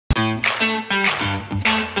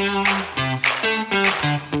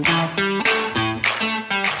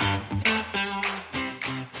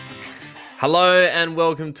Hello and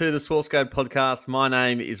welcome to the SportsGrad podcast. My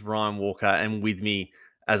name is Ryan Walker and with me,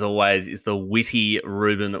 as always, is the witty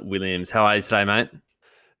Ruben Williams. How are you today, mate?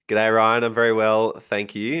 G'day, Ryan. I'm very well,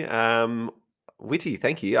 thank you. Witty,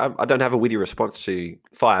 thank you. I don't have a witty response to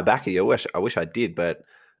fire back at you. I wish I did, but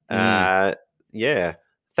yeah.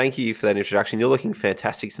 Thank you for that introduction. You're looking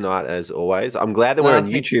fantastic tonight, as always. I'm glad that we're on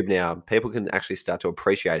YouTube now. People can actually start to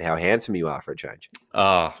appreciate how handsome you are for a change.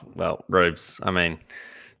 Oh, well, Rubes, I mean,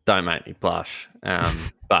 don't make me blush.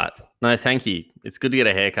 But no, thank you. It's good to get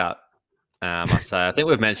a haircut, I must say. I think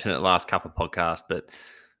we've mentioned it the last couple of podcasts, but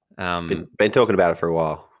been talking about it for a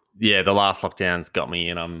while. Yeah, the last lockdown's got me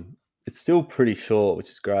in. It's still pretty short, which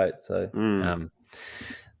is great. So, no,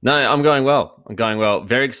 I'm going well.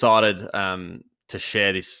 Very excited to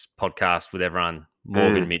share this podcast with everyone.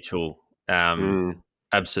 Morgan Mitchell,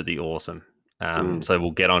 absolutely awesome. So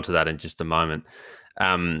we'll get onto that in just a moment.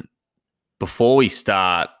 Before we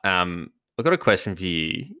start, I've got a question for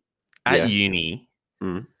you. At uni,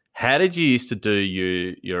 how did you used to do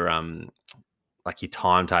your like your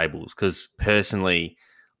timetables? Because personally,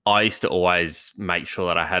 I used to always make sure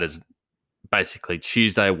that I had as basically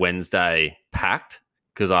Tuesday, Wednesday packed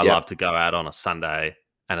because I love to go out on a Sunday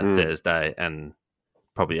and a Thursday and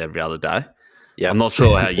probably every other day. Yeah, I'm not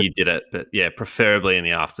sure how you did it, but yeah, preferably in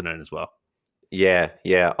the afternoon as well. Yeah.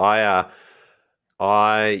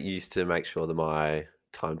 I used to make sure that my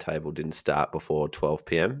timetable didn't start before 12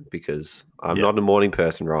 p.m. because I'm not a morning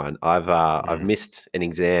person, Ryan. I've missed an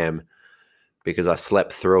exam because I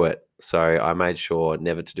slept through it. So I made sure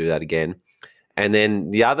never to do that again. And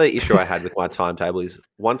then the other issue I had with my timetable is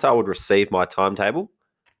once I would receive my timetable,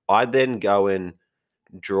 I'd then go and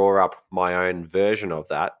draw up my own version of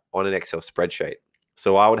that on an Excel spreadsheet.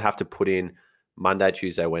 So I would have to put in Monday,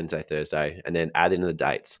 Tuesday, Wednesday, Thursday, and then add in the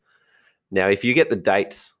dates. Now, if you get the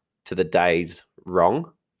dates to the days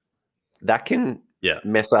wrong, that can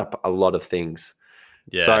mess up a lot of things.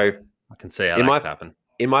 Yeah, so I can see how that could happen.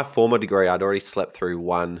 In my former degree, I'd already slept through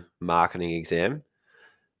one marketing exam.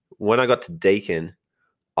 When I got to Deakin,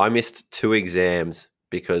 I missed 2 exams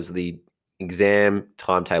because the exam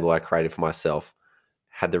timetable I created for myself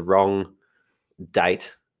had the wrong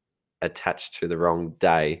date attached to the wrong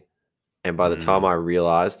day. And by the time I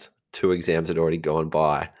realized, 2 exams had already gone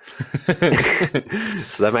by.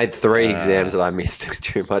 So that made 3 exams that I missed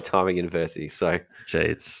during my time at university. So, gee,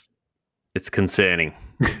 it's concerning.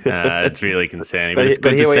 It's really concerning, but it's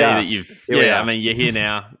good to see that you've. I mean, you're here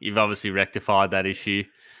now. You've obviously rectified that issue.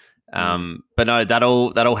 But no, that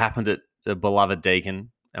all happened at the beloved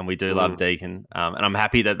Deakin, and we do love Deakin. And I'm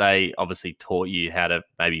happy that they obviously taught you how to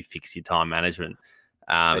maybe fix your time management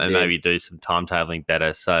and maybe do some timetabling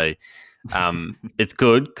better. So it's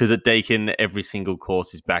good because at Deakin, every single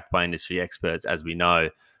course is backed by industry experts, as we know.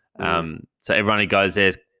 So everyone who goes there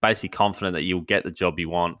is basically confident that you'll get the job you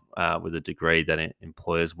want with a degree that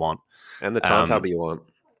employers want. And the timetable you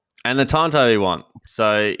want.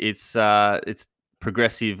 So it's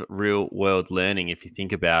progressive real world learning if you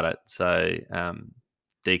think about it. So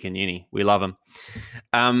Deakin Uni, we love them.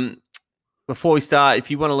 Before we start,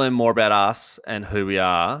 if you want to learn more about us and who we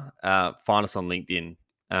are, find us on LinkedIn.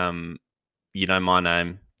 You know my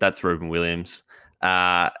name. That's Ruben Williams.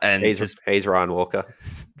 And he's Ryan Walker.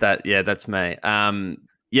 That's me.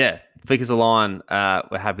 Flick us a line.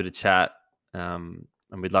 We're happy to chat. And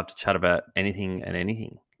we'd love to chat about anything and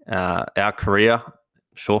anything. Our career,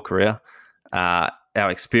 short career, our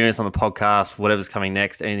experience on the podcast, whatever's coming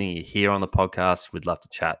next, anything you hear on the podcast, we'd love to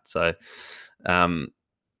chat. So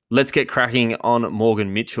let's get cracking on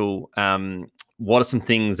Morgan Mitchell. What are some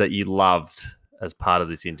things that you loved as part of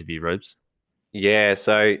this interview, Rubes? Yeah,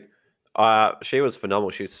 so she was phenomenal.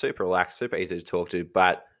 She was super relaxed, super easy to talk to,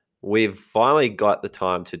 but we've finally got the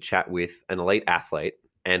time to chat with an elite athlete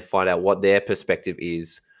and find out what their perspective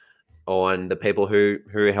is on the people who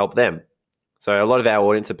help them. So a lot of our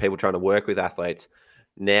audience are people trying to work with athletes.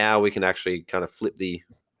 Now we can actually kind of flip the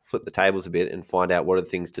tables a bit and find out what are the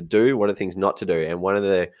things to do, what are the things not to do. And one of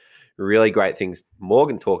the really great things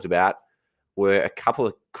Morgan talked about were a couple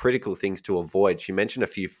of critical things to avoid. She mentioned a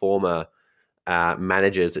few former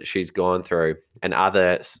managers that she's gone through and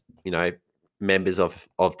other, members of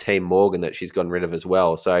Team Morgan that she's gotten rid of as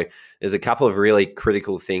well. So there's a couple of really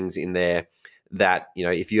critical things in there that,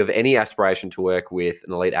 if you have any aspiration to work with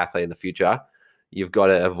an elite athlete in the future, you've got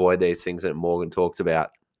to avoid these things that Morgan talks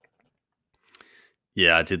about.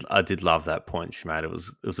 Yeah, I did love that point she made. It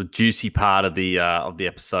was a juicy part of the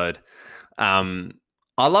episode.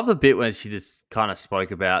 I love the bit when she just kind of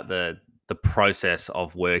spoke about the the process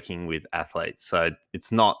of working with athletes. So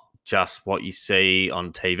it's not just what you see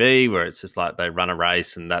on TV where it's just like they run a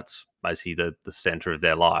race and that's basically the center of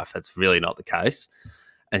their life. That's really not the case.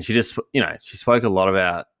 And she just, she spoke a lot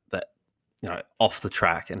about that, off the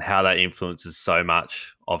track and how that influences so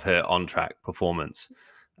much of her on track performance.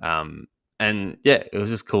 And yeah, it was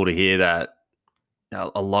just cool to hear that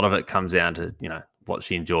a lot of it comes down to, what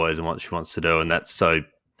she enjoys and what she wants to do. And that's so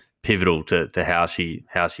pivotal to how she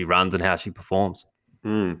runs and how she performs.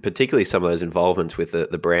 Particularly some of those involvements with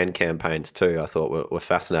the brand campaigns too, I thought were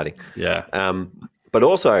fascinating. Yeah. But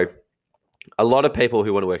also a lot of people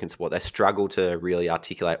who want to work in sport, they struggle to really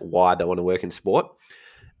articulate why they want to work in sport.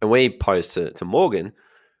 And we posed to Morgan,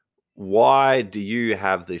 why do you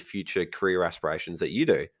have the future career aspirations that you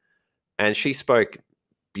do? And she spoke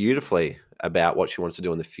beautifully about what she wants to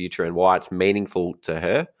do in the future and why it's meaningful to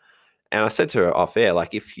her. And I said to her off air,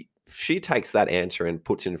 like, if she takes that answer and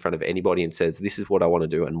puts it in front of anybody and says, this is what I want to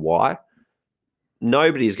do and why,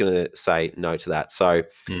 nobody's going to say no to that. So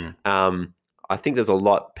I think there's a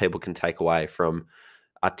lot people can take away from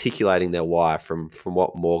articulating their why from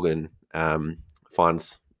what Morgan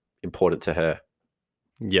finds important to her.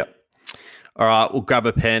 Yep. All right, we'll grab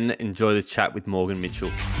a pen, enjoy the chat with Morgan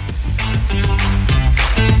Mitchell.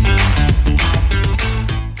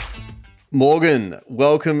 Morgan,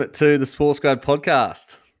 welcome to the SportsGrad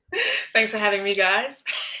podcast. Thanks for having me, guys.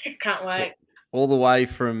 Can't wait. All the way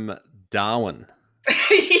from Darwin.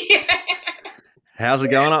 Yeah. How's it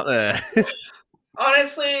going up there?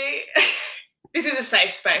 Honestly, this is a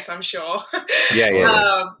safe space, I'm sure.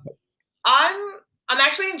 Yeah. I'm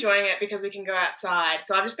actually enjoying it because we can go outside.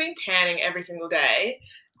 So I've just been tanning every single day.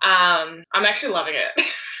 I'm actually loving it.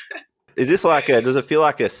 Is this does it feel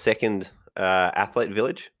like a second athlete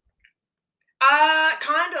village?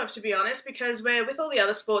 Kind of, to be honest, because we're with all the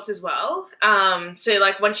other sports as well. So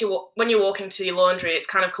like when you walk into your laundry, it's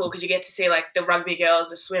kind of cool because you get to see like the rugby girls,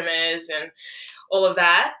 the swimmers, and all of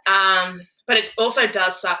that. But it also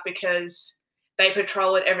does suck because they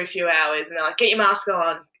patrol it every few hours, and they're like, "Get your mask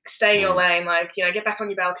on, stay in your lane, like get back on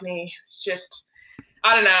your balcony." It's just,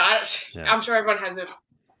 I don't know. I'm sure everyone has an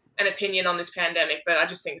opinion on this pandemic, but I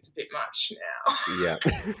just think it's a bit much now.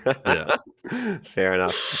 Yeah. Fair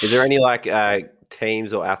enough. Is there any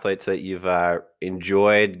teams or athletes that you've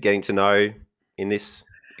enjoyed getting to know in this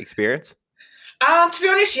experience? To be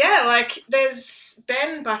honest, yeah. There's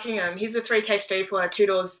Ben Buckingham. He's a 3K steepler,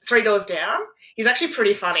 3 doors down. He's actually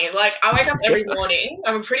pretty funny. I wake up every morning.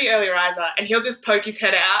 I'm a pretty early riser, and he'll just poke his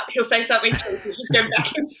head out. He'll say something cheeky, just go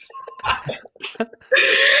back inside.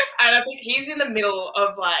 And I think he's in the middle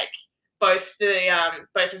of both of the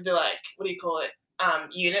what do you call it?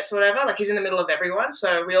 Units or whatever. He's in the middle of everyone,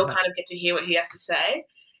 so we all kind of get to hear what he has to say.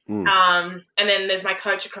 And then there's my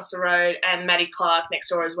coach across the road and Maddie Clark next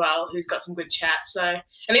door as well, who's got some good chat. So,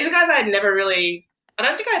 and these are guys I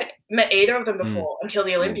don't think I'd met either of them before until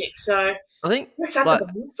the Olympics. So I think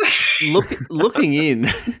looking in,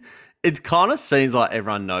 it kind of seems like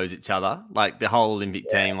everyone knows each other. The whole Olympic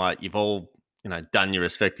team, you've all done your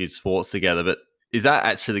respective sports together. But is that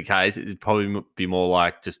actually the case? It'd probably be more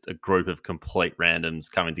like just a group of complete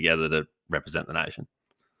randoms coming together to represent the nation.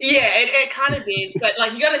 Yeah, it kind of is, but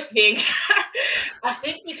you got to think. I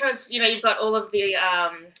think because you've got all of the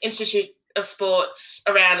Institute of Sports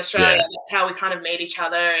around Australia. Yeah. That's how we kind of meet each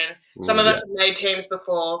other, and some of us have made teams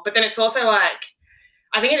before. But then it's also I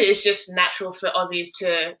think it is just natural for Aussies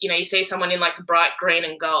to you see someone in the bright green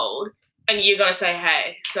and gold, and you're gonna say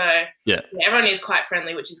hey. So yeah, everyone is quite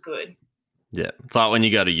friendly, which is good. Yeah, it's like when you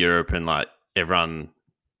go to Europe and everyone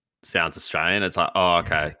sounds Australian. It's oh,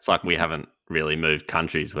 okay. It's like we haven't really moved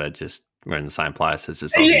countries. We're in the same place. It's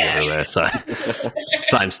just everywhere. So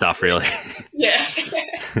same stuff, really. Yeah.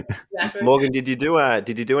 Exactly. Morgan, did you do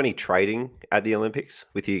any trading at the Olympics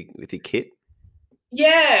with your kit?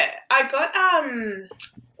 Yeah, I got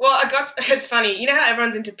it's funny. You know how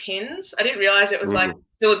everyone's into pins? I didn't realize it was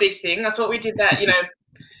still a big thing. I thought we did that,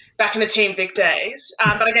 back in the Team Vic days.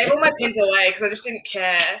 But I gave all my pins away because I just didn't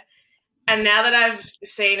care. And now that I've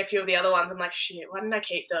seen a few of the other ones, I'm like, shit, why didn't I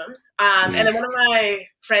keep them? And then one of my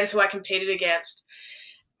friends who I competed against,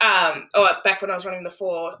 back when I was running the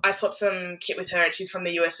 4, I swapped some kit with her, and she's from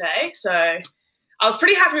the USA. So I was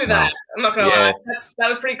pretty happy with that. I'm not going to lie. That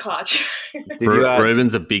was pretty clutch.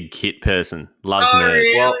 Ruben's a big kit person. Loves nerds.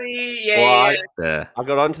 Really? I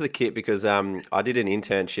got onto the kit because I did an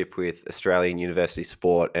internship with Australian University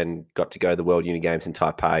Sport and got to go to the World Uni Games in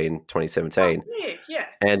Taipei in 2017. Oh, sick. Yeah.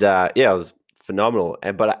 And it was phenomenal.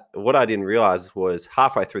 But what I didn't realize was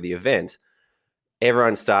halfway through the event,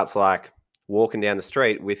 everyone starts walking down the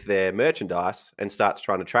street with their merchandise and starts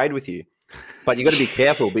trying to trade with you. But you got to be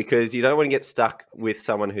careful because you don't want to get stuck with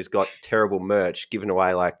someone who's got terrible merch, giving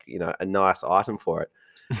away like, you know, a nice item for it.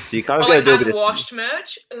 So you kind of got to do a bit of unwashed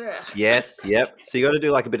merch. Ugh. Yes, yep. So you got to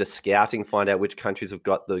do like a bit of scouting, find out which countries have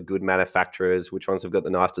got the good manufacturers, which ones have got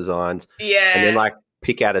the nice designs. Yeah. And then like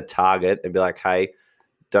pick out a target and be like, hey,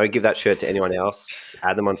 don't give that shirt to anyone else.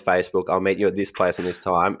 Add them on Facebook. I'll meet you at this place and this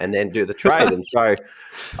time, and then do the trade. And so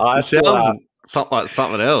it sounds something like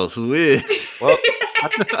something else. Weird. Well,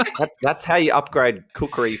 that's how you upgrade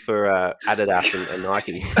cookery for Adidas and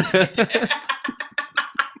Nike. 100%.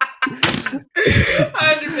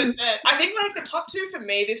 I think like the top two for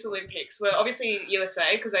me this Olympics were obviously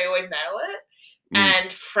USA because they always nail it,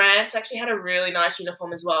 and France actually had a really nice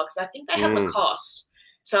uniform as well because I think they had Lacoste.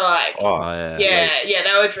 So like, yeah,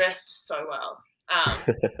 they were dressed so well.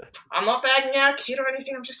 I'm not bagging our kit or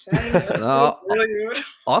anything. I'm just saying, No, really good.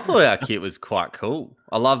 I thought our kit was quite cool.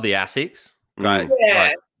 I love the Asics. Great, Yeah,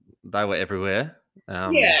 like, they were everywhere. I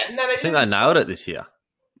think they nailed it this year.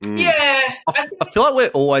 Yeah, I feel like we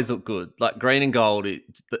always look good. Like green and gold, it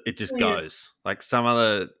just goes. Like some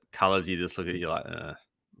other colours, you just look at it, you're like,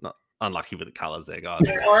 not unlucky with the colours there, guys.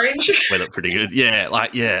 Orange. We look pretty good.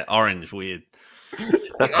 Yeah, orange, weird.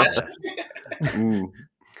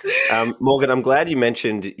 Morgan, I'm glad you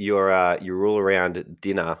mentioned your rule around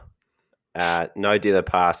dinner. No dinner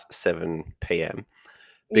past 7 p.m.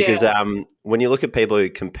 Because when you look at people who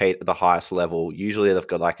compete at the highest level, usually they've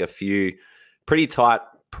got like a few pretty tight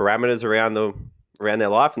parameters around their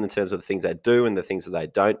life in terms of the things they do and the things that they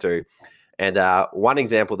don't do. And one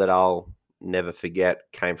example that I'll never forget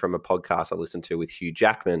came from a podcast I listened to with Hugh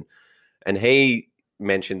Jackman, and he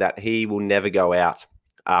mentioned that he will never go out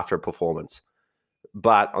after a performance.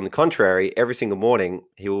 But on the contrary, every single morning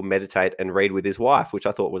he will meditate and read with his wife, which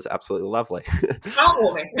I thought was absolutely lovely.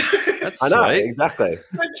 Heartwarming. That's I know, sweet. exactly.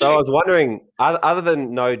 So I was wondering, other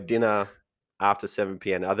than no dinner after 7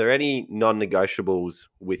 p.m., are there any non-negotiables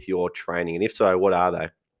with your training? And if so, what are they?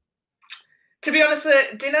 To be honest,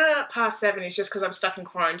 the dinner past 7 is just because I'm stuck in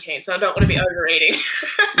quarantine, so I don't want to be overeating.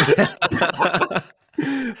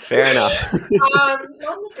 Fair enough.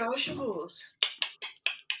 Non-negotiables.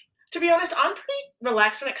 To be honest, I'm pretty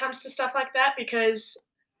relaxed when it comes to stuff like that because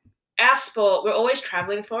our sport, we're always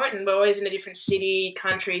traveling for it and we're always in a different city,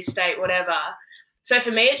 country, state, whatever. So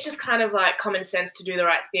for me, it's just kind of like common sense to do the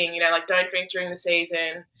right thing, you know, like don't drink during the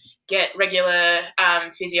season, get regular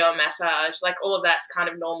physio and massage, like all of that's kind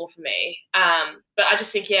of normal for me. But I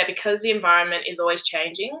just think, because the environment is always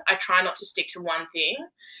changing, I try not to stick to one thing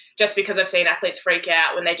just because I've seen athletes freak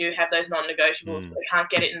out when they do have those non-negotiables, but they can't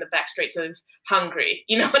get it in the back streets of Hungary.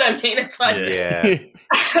 You know what I mean? It's like,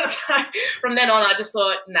 from then on, I just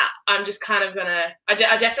thought, I'm just kind of going to, I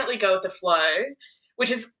definitely go with the flow, which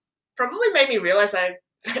has probably made me realize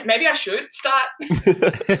maybe I should start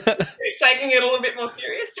taking it a little bit more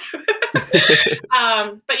serious.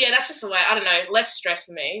 But yeah, that's just the way. I don't know. Less stress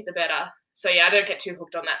for me, the better. So yeah, I don't get too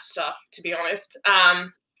hooked on that stuff, to be honest.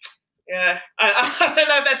 Yeah, I don't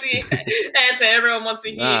know if that's the answer everyone wants to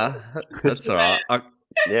hear. Nah, that's all right. I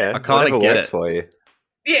kind of get it for you.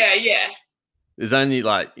 Yeah. There's only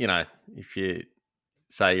like, you know, if you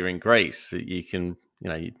say you're in Greece, you can, you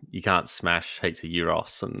know, you can't smash heaps of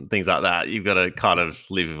euros and things like that. You've got to kind of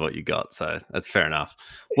live with what you got. So that's fair enough.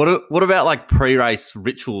 What about like pre-race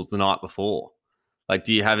rituals the night before? Like,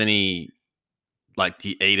 do you have any, like, do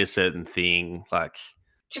you eat a certain thing? Like,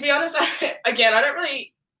 to be honest, I don't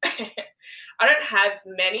really, I don't have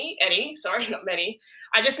not many.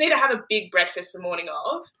 I just need to have a big breakfast the morning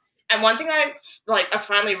of. And one thing I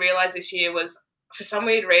finally realized this year was, for some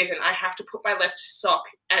weird reason, I have to put my left sock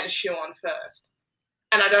and shoe on first.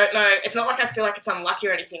 And I don't know, it's not like I feel like it's unlucky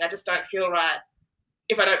or anything. I just don't feel right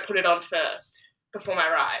if I don't put it on first before my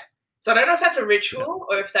ride. So I don't know if that's a ritual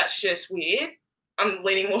or if that's just weird. I'm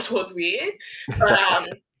leaning more towards weird. But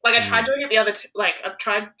like I tried doing it the other, I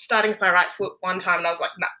tried starting with my right foot one time and I was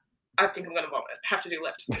like, nah, I think I'm going to vomit. I have to do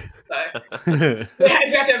left. So if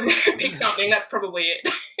you have to pick something, that's probably it.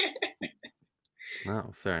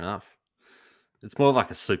 No, fair enough. It's more like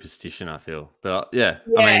a superstition, I feel. But I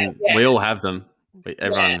mean, we all have them.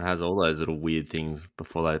 Everyone has all those little weird things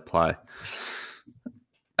before they play.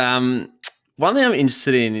 One thing I'm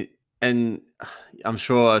interested in, and I'm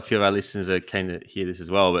sure a few of our listeners are keen to hear this as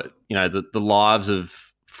well, but, you know, the lives of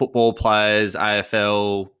football players,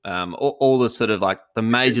 AFL, all the sort of like the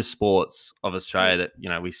major sports of Australia that, you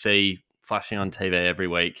know, we see flashing on TV every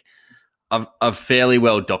week are fairly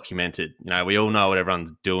well documented. You know, we all know what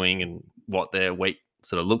everyone's doing and what their week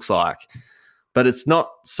sort of looks like. But it's not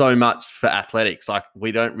so much for athletics. Like,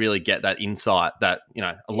 we don't really get that insight that, you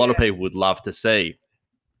know, a lot of people would love to see.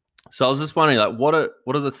 So I was just wondering, like, what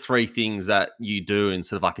are the three things that you do in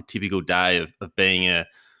sort of like a typical day of being a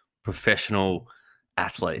professional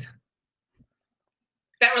athlete?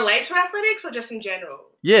 That relate to athletics or just in general?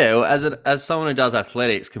 Yeah, well, as someone who does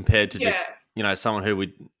athletics compared to just, you know, someone who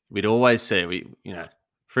we'd always see,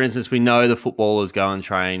 for instance, we know the footballers go and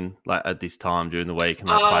train like at this time during the week and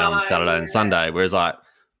they play on Saturday and Sunday, whereas like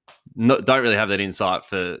don't really have that insight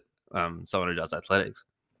for someone who does athletics.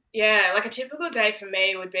 Yeah, like a typical day for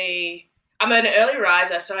me would be, I'm an early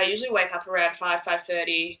riser, so I usually wake up around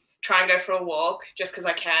 5:30, try and go for a walk just because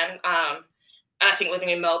I can. And I think living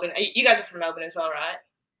in Melbourne, you guys are from Melbourne as well, right?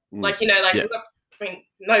 Like, we've got,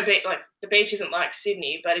 no beach, like the beach isn't like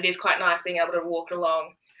Sydney, but it is quite nice being able to walk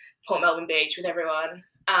along Port Melbourne Beach with everyone.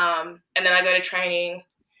 And then I go to training.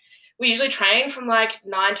 We usually train from like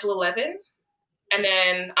 9 till 11, and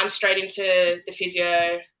then I'm straight into the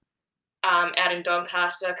physio out in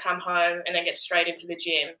Doncaster, come home, and then get straight into the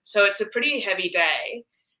gym. So it's a pretty heavy day.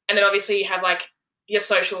 And then obviously you have like your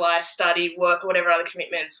social life, study, work, or whatever other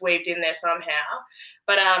commitments weaved in there somehow.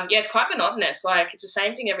 But it's quite monotonous. Like it's the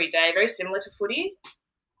same thing every day, very similar to footy.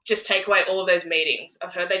 Just take away all of those meetings.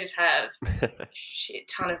 I've heard they just have a shit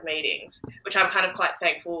ton of meetings, which I'm kind of quite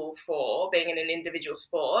thankful for being in an individual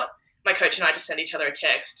sport. My coach and I just send each other a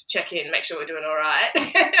text, check in, make sure we're doing all right.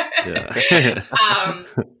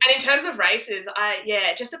 And in terms of races,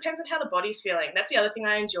 it just depends on how the body's feeling. That's the other thing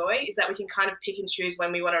I enjoy, is that we can kind of pick and choose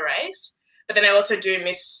when we want to race. But then I also do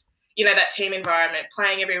miss, that team environment,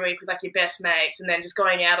 playing every week with like your best mates and then just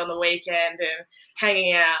going out on the weekend and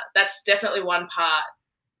hanging out. That's definitely one part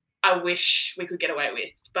I wish we could get away with.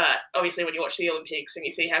 But obviously when you watch the Olympics and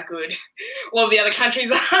you see how good all of the other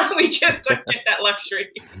countries are, we just don't get that luxury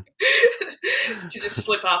to just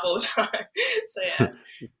slip up all the time. So, yeah.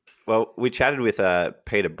 Well, we chatted with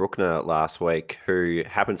Peter Bruckner last week, who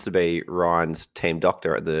happens to be Ryan's team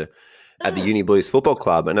doctor at the Uni Blues Football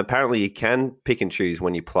Club. And apparently you can pick and choose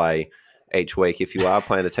when you play each week if you are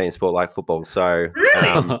playing a team sport like football. So,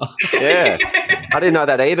 really? Yeah. I didn't know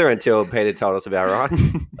that either until Peter told us about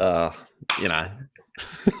Ryan. I mean,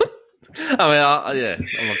 I'm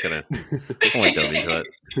not gonna delve into it.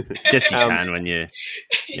 Guess you can when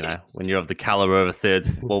when you're of the caliber of a thirds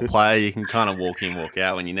football player, you can kind of walk in, walk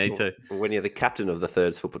out when you need to. When you're the captain of the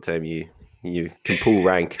thirds football team, you can pull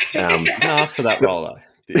rank. I asked for that role though.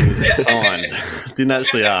 It was signed. Didn't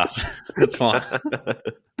actually ask. That's fine.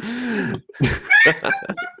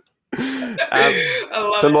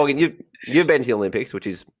 So Morgan, you've been to the Olympics, which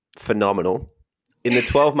is phenomenal. In the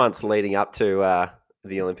 12 months leading up to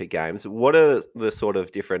the Olympic Games, what are the sort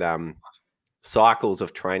of different cycles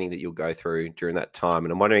of training that you'll go through during that time?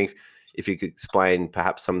 And I'm wondering if you could explain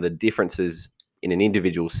perhaps some of the differences in an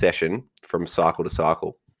individual session from cycle to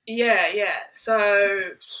cycle. Yeah.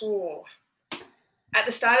 So at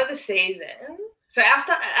the start of the season, so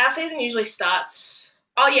our season usually starts,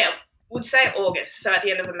 would say August, so at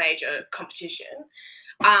the end of a major competition.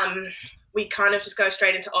 We kind of just go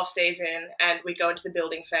straight into off-season and we go into the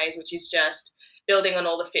building phase, which is just building on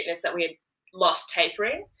all the fitness that we had lost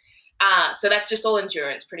tapering. So that's just all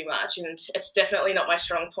endurance pretty much, and it's definitely not my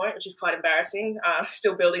strong point, which is quite embarrassing.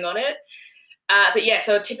 Still building on it. But yeah,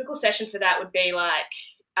 so a typical session for that would be like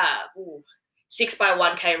 6 by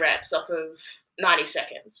 1K reps off of 90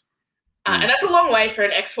 seconds. And that's a long way for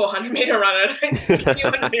an X400 meter runner.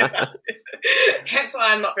 Hence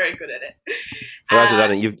why I'm not very good at it. For those who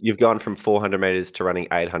don't know, you've gone from 400 meters to running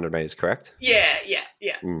 800 meters, correct? Yeah.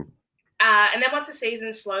 And then once the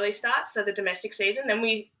season slowly starts, so the domestic season, then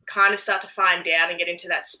we kind of start to fine down and get into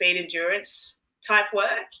that speed endurance type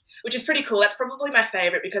work, which is pretty cool. That's probably my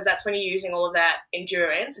favorite because that's when you're using all of that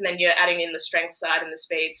endurance and then you're adding in the strength side and the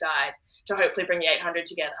speed side to hopefully bring the 800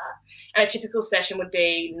 together. And a typical session would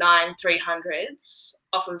be 9 300s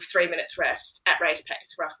off of 3 minutes rest at race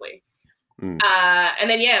pace, roughly. And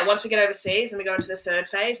then, once we get overseas and we go into the third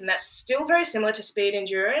phase, and that's still very similar to speed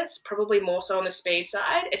endurance, probably more so on the speed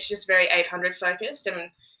side. It's just very 800 focused, and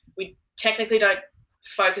we technically don't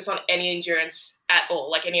focus on any endurance at all,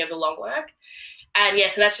 like any of the long work. And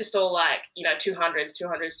so that's just all like,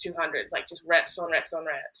 200s, like just reps on reps on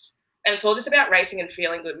reps. And it's all just about racing and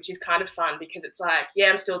feeling good, which is kind of fun because it's like,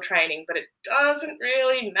 I'm still training, but it doesn't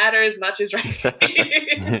really matter as much as racing.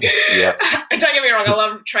 Yeah. And don't get me wrong, I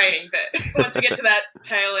love training, but once we get to that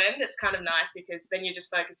tail end, it's kind of nice because then you're just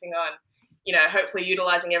focusing on, hopefully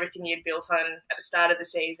utilizing everything you'd built on at the start of the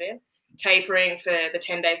season, tapering for the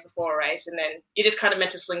 10 days before a race, and then you're just kind of meant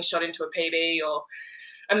to slingshot into a PB or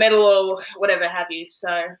a medal or whatever have you.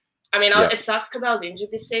 So, I mean, it sucks because I was injured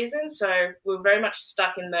this season, so we were very much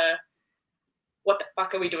stuck in the what the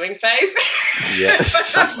fuck are we doing phase. Yeah.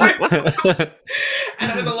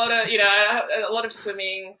 And it was a lot of, you know, a lot of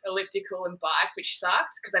swimming, elliptical and bike, which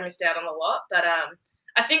sucked because I missed out on a lot. But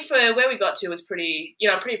I think for where we got to was pretty, you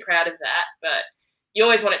know, I'm pretty proud of that. But you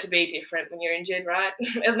always want it to be different when you're injured, right?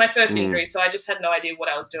 It was my first injury, so I just had no idea what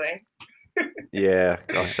I was doing. Yeah,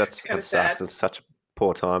 gosh, that sucks. It's such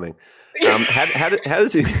poor timing. How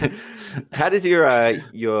does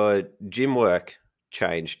your gym work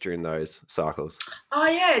change during those cycles? Oh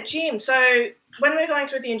yeah, gym. So when we're going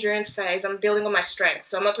through the endurance phase, I'm building on my strength.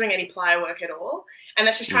 So I'm not doing any plyo work at all, and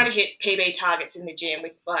that's just trying to hit PB targets in the gym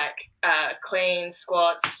with like cleans,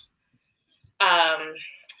 squats,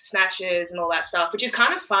 snatches, and all that stuff, which is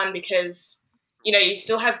kind of fun because, you know, you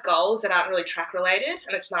still have goals that aren't really track related,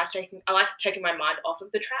 and it's nice I like taking my mind off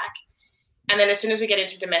of the track. And then as soon as we get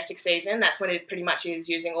into domestic season, that's when it pretty much is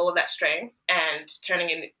using all of that strength and turning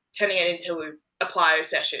it into a plyo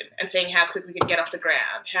session and seeing how quick we can get off the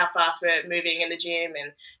ground, how fast we're moving in the gym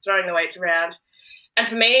and throwing the weights around. And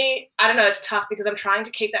for me, I don't know, it's tough because I'm trying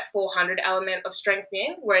to keep that 400 element of strength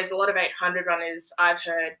in, whereas a lot of 800 runners I've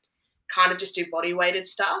heard kind of just do body weighted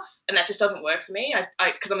stuff, and that just doesn't work for me.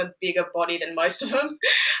 Because I'm a bigger body than most of them,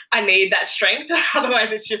 I need that strength.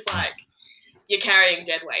 Otherwise, it's just like you're carrying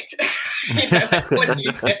dead weight. You know, like,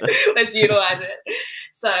 let's utilize it.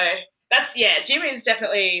 So that's, yeah, gym is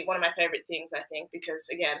definitely one of my favorite things, I think, because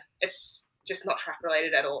again, it's just not track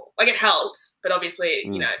related at all. Like, it helps, but obviously,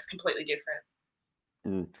 you know, it's completely different.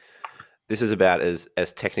 This is about as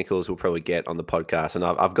technical as we'll probably get on the podcast, and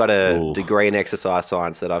I've got a degree in exercise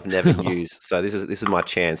science that I've never used, so this is my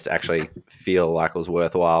chance to actually feel like it was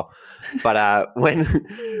worthwhile. But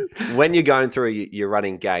when you're going through your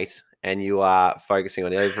running gait and you are focusing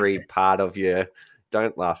on every part of your,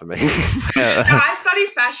 don't laugh at me. No, I study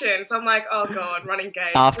fashion, so I'm like, oh god, running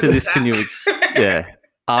gait. After this, can you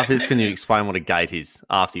explain what a gait is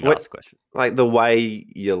after you've asked the question? Like the way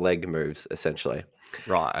your leg moves, essentially.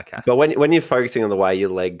 Right, okay. But when you're focusing on the way your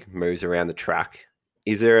leg moves around the track,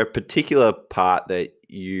 is there a particular part that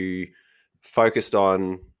you focused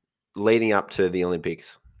on leading up to the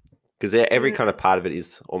Olympics? Because every kind of part of it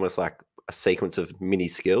is almost like a sequence of mini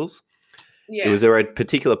skills. Yeah. Was there a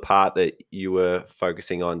particular part that you were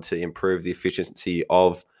focusing on to improve the efficiency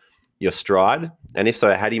of your stride? And if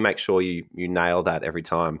so, how do you make sure you nail that every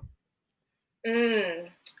time?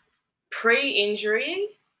 Pre-injury,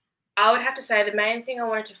 I would have to say the main thing I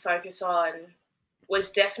wanted to focus on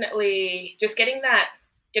was definitely just getting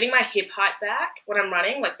my hip height back when I'm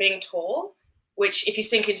running, like being tall, which if you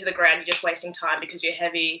sink into the ground, you're just wasting time because you're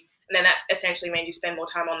heavy. And then that essentially means you spend more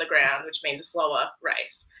time on the ground, which means a slower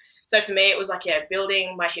race. So for me, it was like,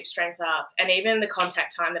 building my hip strength up, and even the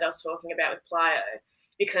contact time that I was talking about with plyo,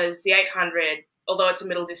 because the 800, although it's a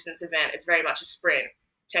middle distance event, it's very much a sprint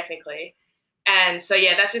technically. And so,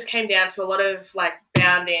 that just came down to a lot of like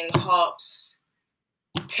bounding, hops,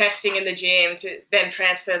 testing in the gym to then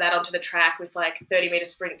transfer that onto the track with like 30-meter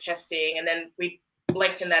sprint testing. And then we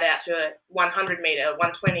lengthen that out to a 100-meter,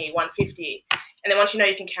 120, 150. And then once you know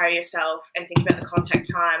you can carry yourself and think about the contact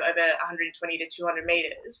time over 120 to 200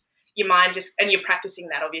 meters, your mind and you're practicing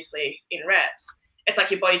that obviously in reps. It's like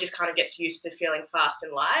your body just kind of gets used to feeling fast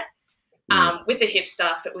and light. With the hip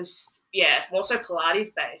stuff, it was, more so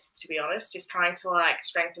Pilates based, to be honest, just trying to like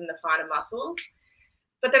strengthen the finer muscles.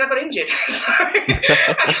 But then I got injured. So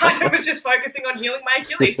I kind of was just focusing on healing my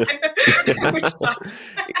Achilles, which sucked.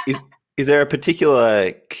 Is there a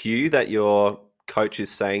particular cue that your coach is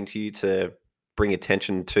saying to you to bring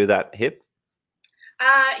attention to that hip?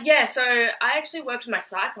 So I actually worked with my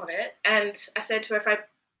psych on it, and I said to her, if I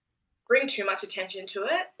bring too much attention to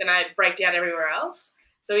it, then I break down everywhere else.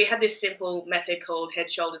 So we had this simple method called head,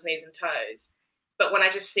 shoulders, knees, and toes. But when I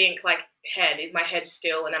just think like head, is my head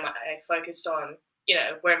still and am I focused on,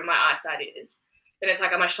 wherever my eyesight is? Then it's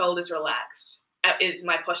like, are my shoulders relaxed? Is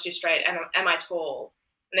my posture straight? Am I tall?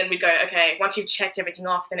 And then we go, okay, once you've checked everything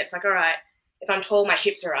off, then it's like, all right, if I'm tall, my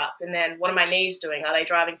hips are up. And then what are my knees doing? Are they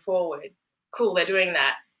driving forward? Cool, they're doing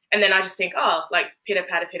that. And then I just think, oh, like pitter,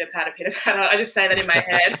 patter, pitter, patter, pitter, patter. I just say that in my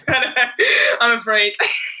head. I'm a freak.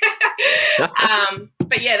 But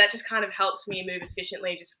that just kind of helps me move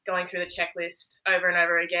efficiently, just going through the checklist over and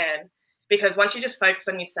over again. Because once you just focus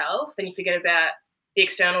on yourself, then you forget about the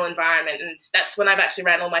external environment. And that's when I've actually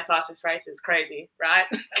ran all my fastest races. Crazy, right?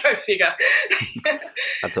 Go figure.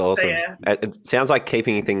 That's awesome. So, it sounds like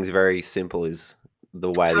keeping things very simple is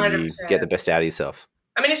the way that 100%. You get the best out of yourself.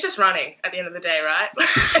 I mean, it's just running at the end of the day, right?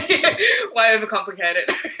 Why overcomplicate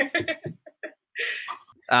it?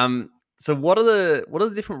 So what are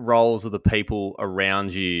the different roles of the people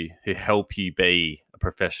around you who help you be a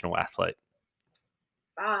professional athlete?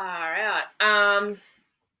 Right. start?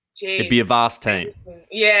 It'd be a vast team.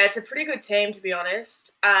 Yeah, it's a pretty good team, to be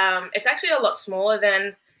honest. It's actually a lot smaller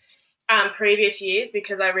than previous years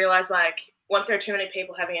because I realised, like, once there are too many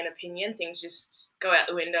people having an opinion, things just go out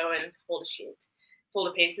the window and fall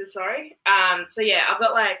to pieces, sorry. So, yeah, I've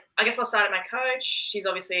got, like, I guess I'll start at my coach. She's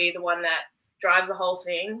obviously the one that drives the whole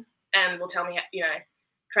thing and will tell me, you know,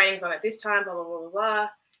 training's on at this time, blah, blah, blah, blah, blah.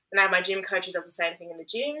 Then I have my gym coach who does the same thing in the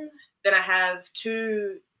gym. Then I have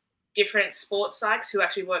 2 different sports psychs who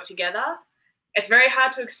actually work together. It's very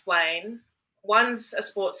hard to explain. One's a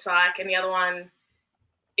sports psych and the other one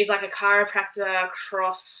is like a chiropractor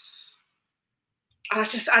cross.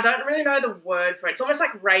 I don't really know the word for it. It's almost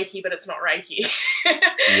like Reiki, but it's not Reiki.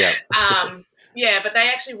 Yeah. Yeah, but they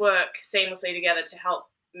actually work seamlessly together to help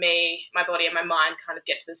me, my body and my mind kind of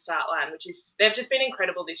get to the start line, they've just been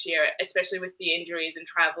incredible this year, especially with the injuries and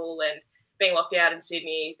travel and being locked out in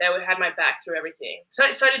Sydney. They had my back through everything. So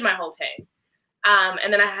did my whole team.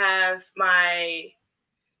 And then I have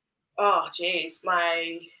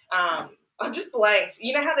I'm just blanked.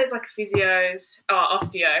 You know how there's like physios? Oh,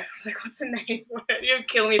 osteo. I was like, what's the name? You'll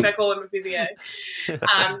kill me if I call him a physio.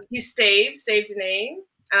 He's Steve Deneen.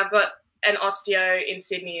 And I've got an osteo in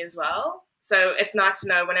Sydney as well. So it's nice to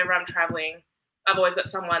know whenever I'm traveling, I've always got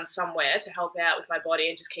someone somewhere to help out with my body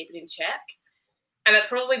and just keep it in check. And that's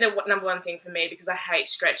probably the number one thing for me because I hate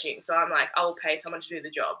stretching. So I'm like, I will pay someone to do the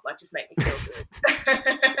job. Like, just make me feel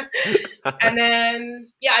good. And then,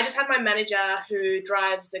 yeah, I just have my manager who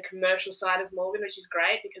drives the commercial side of Morgan, which is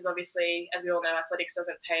great because obviously, as we all know, athletics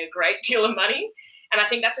doesn't pay a great deal of money. And I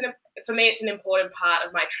think for me, it's an important part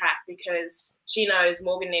of my track because she knows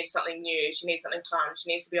Morgan needs something new. She needs something fun.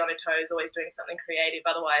 She needs to be on her toes, always doing something creative.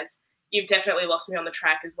 Otherwise, you've definitely lost me on the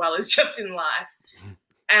track as well as just in life.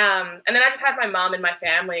 And then I just have my mum and my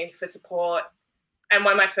family for support. And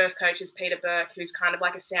one of my first coaches, Peter Burke, who's kind of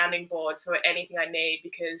like a sounding board for anything I need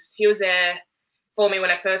because he was there for me when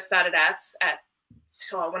I first started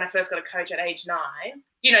when I first got a coach at age 9,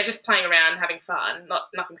 you know, just playing around, having fun,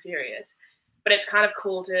 nothing serious. But it's kind of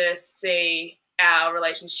cool to see our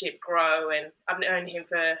relationship grow. And I've known him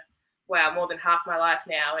for, more than half my life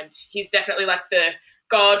now. And he's definitely like the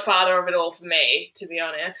godfather of it all for me, to be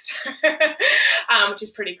honest, which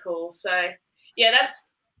is pretty cool. So, yeah,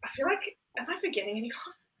 I feel like, am I forgetting anyone?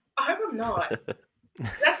 I hope I'm not.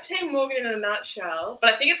 That's Team Morgan in a nutshell.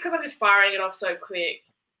 But I think it's because I'm just firing it off so quick.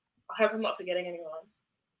 I hope I'm not forgetting anyone.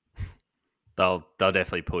 They'll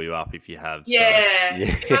definitely pull you up if you have. Yeah, so.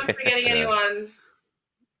 If I'm forgetting anyone.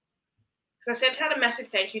 Because I sent out a massive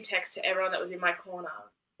thank you text to everyone that was in my corner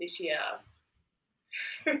this year.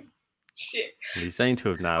 Shit. You seem to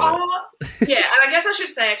have nailed it. Yeah, and I guess I should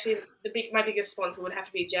say actually my biggest sponsor would have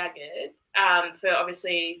to be Jagged for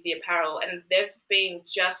obviously the apparel, and they've been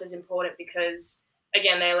just as important because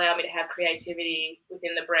again they allow me to have creativity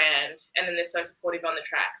within the brand, and then they're so supportive on the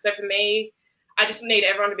track. So for me, I just need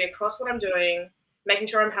everyone to be across what I'm doing, making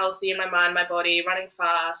sure I'm healthy in my mind, my body, running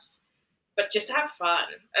fast, but just to have fun.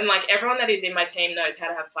 And like everyone that is in my team knows how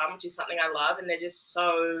to have fun, which is something I love, and they're just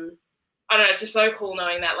so. I don't know, it's just so cool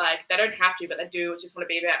knowing that, like, they don't have to, but they do just want to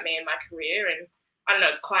be about me and my career. And I don't know,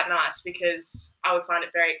 it's quite nice because I would find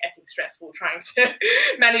it very epic stressful trying to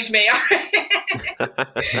manage me.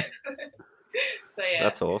 So, yeah.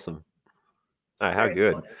 That's awesome. Oh, how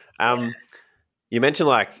good. You mentioned,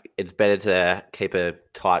 like, it's better to keep a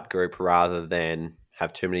tight group rather than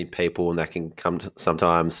have too many people, and that can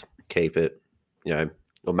sometimes keep it, you know,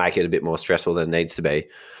 or make it a bit more stressful than it needs to be.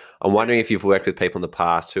 I'm wondering if you've worked with people in the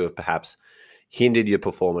past who have perhaps hindered your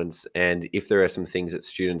performance, and if there are some things that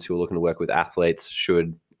students who are looking to work with athletes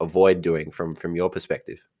should avoid doing from your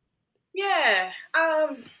perspective. Yeah.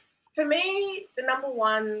 For me, the number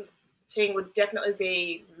one thing would definitely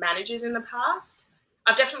be managers in the past.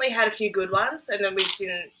 I've definitely had a few good ones, and then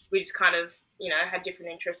we just kind of, you know, had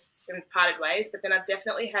different interests and parted ways. But then I've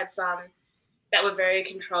definitely had some that were very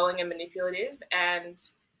controlling and manipulative. And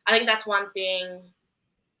I think that's one thing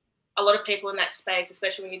a lot of people in that space,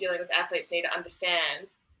 especially when you're dealing with athletes, need to understand.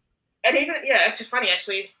 And even, yeah, it's funny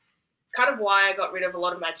actually. It's kind of why I got rid of a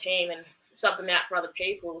lot of my team and subbed them out for other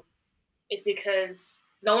people, is because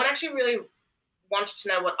no one actually really wanted to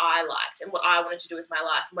know what I liked and what I wanted to do with my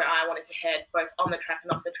life and where I wanted to head, both on the track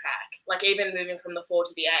and off the track. Like even moving from the 4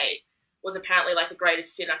 to the 8 was apparently like the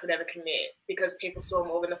greatest sin I could ever commit, because people saw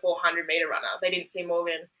Morgan the 400-meter runner. They didn't see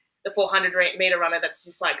Morgan the 400-meter runner that's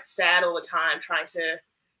just like sad all the time trying to,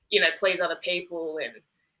 you know, please other people. And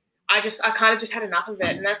I kind of just had enough of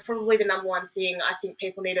it. And that's probably the number one thing I think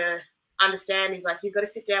people need to understand is, like, you've got to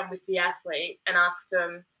sit down with the athlete and ask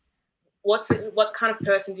them, what kind of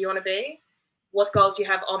person do you want to be? what goals do you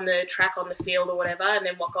have on the track, on the field or whatever, and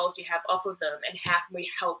then what goals do you have off of them, and how can we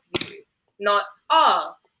help you? Not,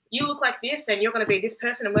 oh, you look like this and you're going to be this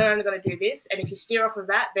person and we're only going to do this, and if you steer off of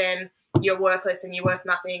that, then you're worthless and you're worth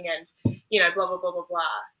nothing, and, you know, blah, blah, blah, blah,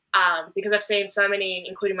 blah. Because I've seen so many,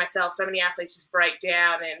 including myself, so many athletes just break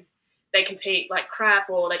down and they compete like crap,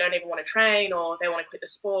 or they don't even want to train, or they want to quit the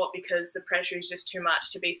sport because the pressure is just too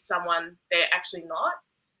much to be someone they're actually not.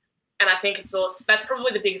 And I think it's also, that's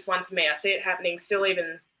probably the biggest one for me. I see it happening still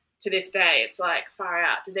even to this day. It's like, far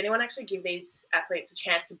out. Does anyone actually give these athletes a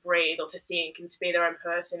chance to breathe or to think and to be their own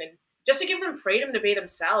person, and just to give them freedom to be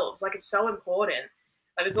themselves? Like, it's so important.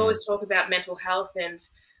 Like, there's always talk about mental health and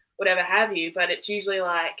whatever have you, but it's usually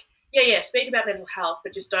like, yeah, speak about mental health,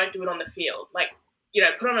 but just don't do it on the field. Like, you know,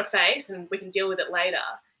 put on a face and we can deal with it later.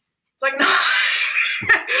 It's like, no.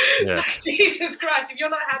 Yeah. Jesus Christ, if you're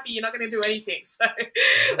not happy, you're not going to do anything. So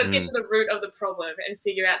let's get to the root of the problem and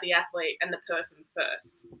figure out the athlete and the person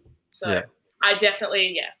first. So I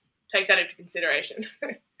definitely, take that into consideration.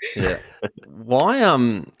 Why,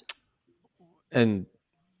 and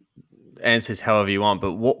answer this however you want,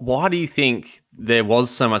 but why do you think there was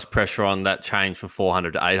so much pressure on that change from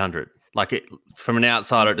 400 to 800? Like, from an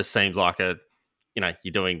outsider, it just seems like you're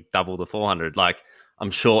doing double the 400. Like, I'm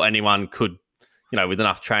sure anyone could, with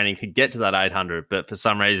enough training could get to that 800, but for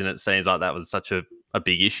some reason it seems like that was such a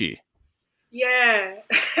big issue. Yeah,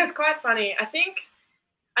 it's quite funny. I think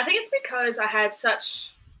it's because I had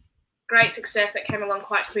such great success that came along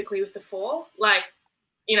quite quickly with the 4. Like,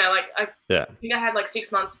 I think I had like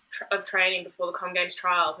 6 months of training before the Com Games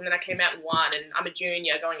trials, and then I came out and won, and I'm a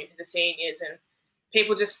junior going into the seniors, and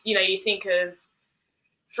people just, you think of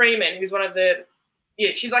Freeman, who's one of the,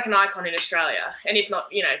 she's like an icon in Australia, and if not,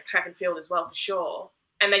 track and field as well for sure.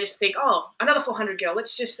 And they just think, oh, another 400 girl.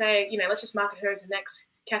 Let's just say, let's just market her as the next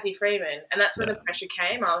Kathy Freeman. And that's where the pressure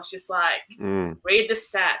came. I was just like, read the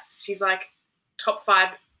stats. She's like top 5.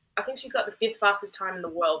 I think she's got the 5th fastest time in the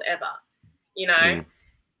world ever,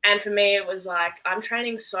 And for me, it was like, I'm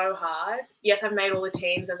training so hard. Yes, I've made all the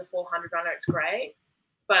teams as a 400 runner. It's great.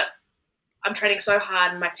 But I'm training so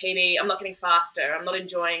hard in my PB. I'm not getting faster. I'm not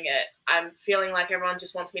enjoying it. I'm feeling like everyone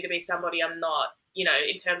just wants me to be somebody I'm not,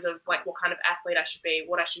 in terms of like what kind of athlete I should be,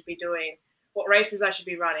 what I should be doing, what races I should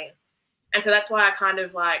be running. And so that's why I kind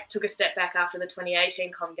of like took a step back after the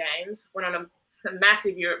 2018 Com Games, went on a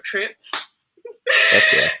massive Europe trip.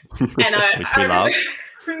 And which we love.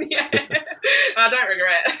 Yeah, I don't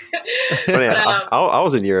regret. I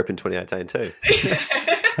was in Europe in 2018 too.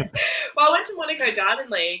 Well, I went to Monaco Diamond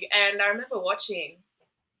League, and I remember watching,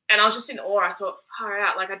 and I was just in awe. I thought, far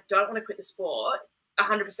out, like, I don't want to quit the sport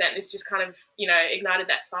 100%. This just kind of, ignited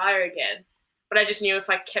that fire again. But I just knew if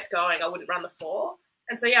I kept going, I wouldn't run the 4.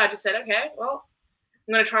 And so, I just said, okay, well,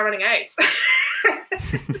 I'm going to try running 8s.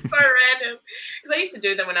 It's so random, because I used to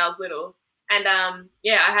do them when I was little. And,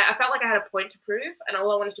 I felt like I had a point to prove, and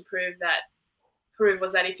all I wanted to prove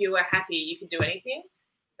was that if you were happy, you could do anything.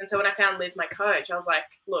 And so when I found Liz, my coach, I was like,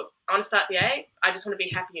 look, I want to start the 8. I just want to be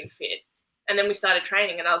happy and fit. And then we started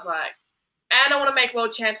training, and I was like, and I want to make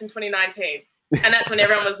world champs in 2019. And that's when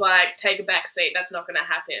everyone was like, take a back seat. That's not going to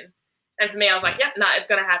happen. And for me, I was like, no, it's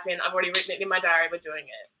going to happen. I've already written it in my diary. We're doing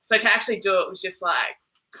it. So to actually do it was just like,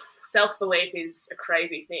 self-belief is a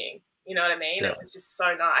crazy thing. You know what I mean? Yeah. It was just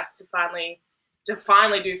so nice to finally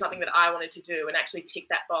do something that I wanted to do and actually tick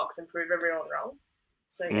that box and prove everyone wrong.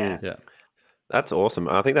 So, yeah. That's awesome.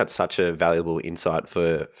 I think that's such a valuable insight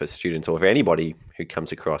for students, or for anybody who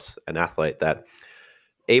comes across an athlete, that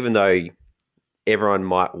even though everyone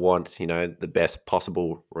might want, the best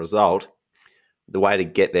possible result, the way to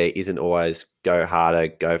get there isn't always go harder,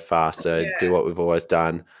 go faster, do what we've always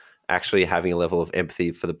done. Actually having a level of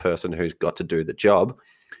empathy for the person who's got to do the job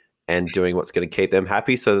and doing what's going to keep them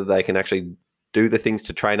happy so that they can actually do the things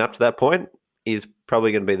to train up to that point is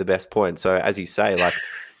probably going to be the best point. So as you say, like,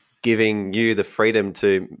 giving you the freedom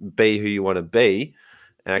to be who you want to be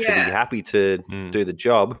and actually be happy to do the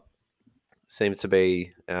job seems to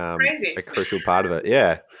be a crucial part of it.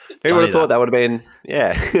 Yeah. Who would have thought that would have been,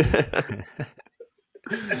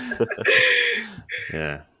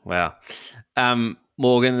 Yeah. Wow.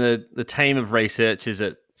 Morgan, the team of researchers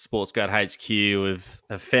at SportsGrad HQ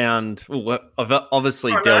have found, I've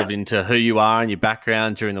obviously delved into who you are and your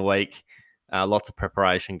background during the week. Lots of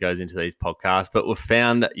preparation goes into these podcasts, but we've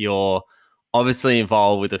found that you're obviously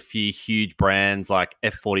involved with a few huge brands like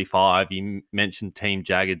F45. You mentioned Team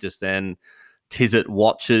Jagger just then. Tizzit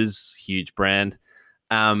Watches, huge brand.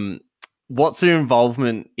 What's your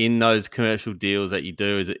involvement in those commercial deals that you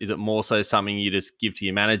do? Is it more so something you just give to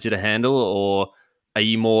your manager to handle, or are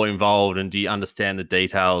you more involved, and do you understand the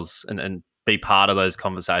details and be part of those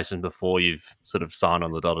conversations before you've sort of signed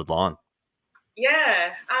on the dotted line?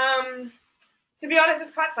 Yeah. To be honest,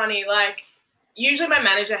 it's quite funny. Like, usually my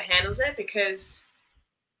manager handles it because,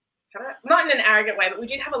 not in an arrogant way, but we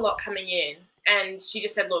did have a lot coming in. And she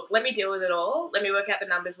just said, look, let me deal with it all. Let me work out the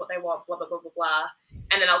numbers, what they want, blah, blah, blah, blah, blah.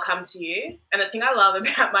 And then I'll come to you. And the thing I love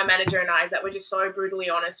about my manager and I is that we're just so brutally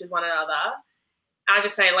honest with one another. I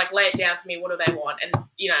just say, like, lay it down for me. What do they want? And,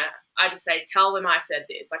 you know, I just say, tell them I said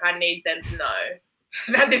this. Like, I need them to know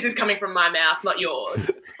that this is coming from my mouth, not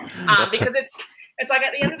yours. Because it's like,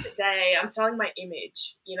 at the end of the day, I'm selling my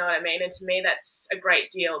image. You know what I mean? And to me, that's a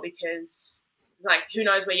great deal because, like, who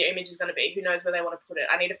knows where your image is going to be? Who knows where they want to put it?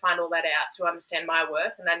 I need to find all that out to understand my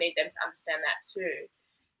worth, and I need them to understand that too.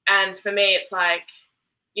 And for me, it's like,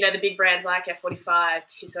 you know, the big brands like F45,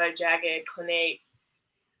 Tissot, Jagged, Clinique,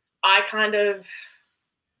 I kind of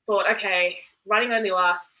thought, okay, running only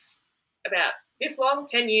lasts about this long,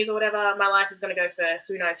 10 years or whatever. My life is going to go for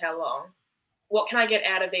who knows how long. What can I get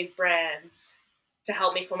out of these brands to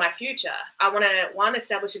help me for my future? I want to, one,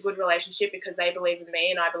 establish a good relationship because they believe in me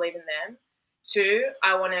and I believe in them. Two,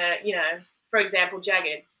 I want to, you know, for example,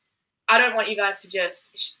 Jagged. I don't want you guys to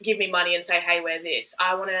just give me money and say, hey, wear this.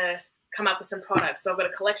 I want to come up with some products. So I've got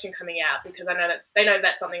a collection coming out because I know they know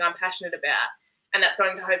that's something I'm passionate about. And that's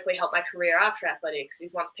going to hopefully help my career after athletics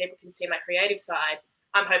is once people can see my creative side,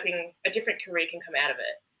 I'm hoping a different career can come out of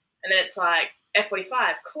it. And then it's like,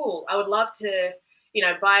 F45, cool. I would love to, you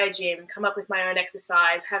know, buy a gym, come up with my own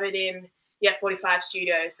exercise, have it in the F45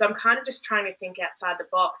 studio. So I'm kind of just trying to think outside the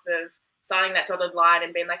box of signing that dotted line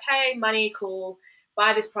and being like, hey, money, cool,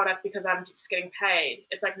 buy this product because I'm just getting paid.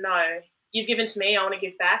 It's like, no, you've given to me, I want to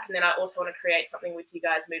give back. And then I also want to create something with you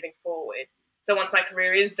guys moving forward. So once my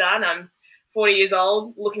career is done, I'm 40 years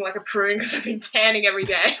old, looking like a prune because I've been tanning every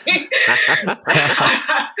day.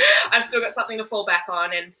 I've still got something to fall back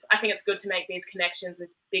on. And I think it's good to make these connections with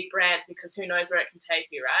big brands because who knows where it can take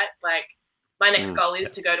you, right? Like, my next goal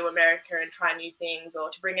is to go to America and try new things or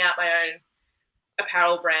to bring out my own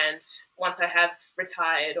apparel brand once I have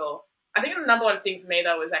retired. Or I think the number one thing for me,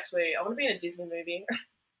 though, was actually I want to be in a Disney movie.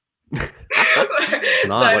 So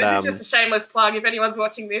this is just a shameless plug if anyone's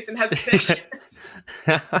watching this and has connections.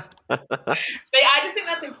 But I just think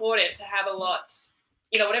that's important to have a lot,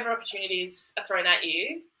 you know, whatever opportunities are thrown at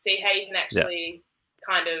you, see how you can actually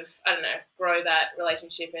kind of, I don't know, grow that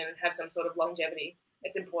relationship and have some sort of longevity.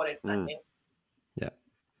 It's important, I think. Yeah.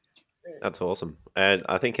 That's awesome. And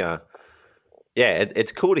I think,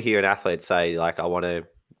 it's cool to hear an athlete say, like, I want to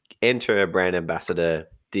enter a brand ambassador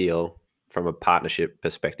deal from a partnership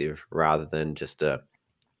perspective rather than just a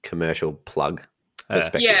commercial plug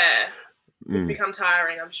perspective. Yeah. It's become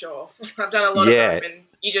tiring, I'm sure. I've done a lot of them and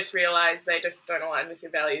you just realise they just don't align with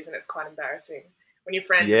your values and it's quite embarrassing when your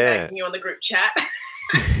friends are making you on the group chat.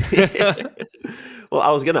 Well,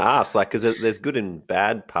 I was going to ask, like, because there's good and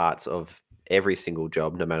bad parts of every single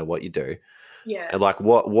job, no matter what you do. Yeah. And, like,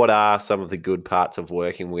 what are some of the good parts of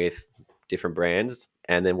working with different brands?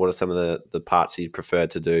 And then what are some of the parts you prefer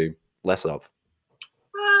to do less of?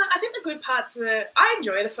 I think the good parts are I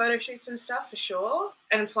enjoy the photo shoots and stuff for sure,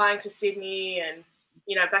 and flying to Sydney and,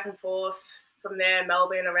 you know, back and forth from there,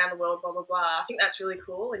 Melbourne, around the world, blah, blah, blah. I think that's really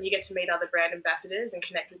cool, and you get to meet other brand ambassadors and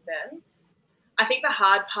connect with them. I think the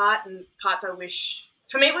hard part and parts I wish,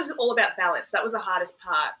 for me, it was all about balance. That was the hardest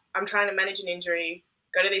part. I'm trying to manage an injury,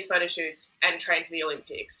 go to these photo shoots and train for the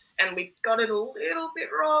Olympics. And we got it a little bit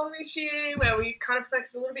wrong this year where we kind of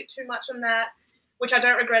focused a little bit too much on that, which I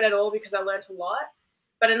don't regret at all because I learned a lot.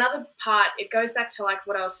 But another part, it goes back to like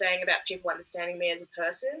what I was saying about people understanding me as a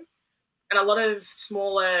person. And a lot of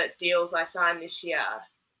smaller deals I signed this year,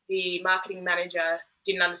 the marketing manager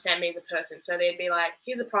didn't understand me as a person. So they'd be like,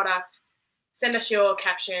 here's a product, send us your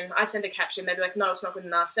caption. I send a caption. They'd be like, no, it's not good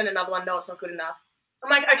enough. Send another one. No, it's not good enough. I'm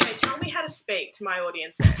like, okay, tell me how to speak to my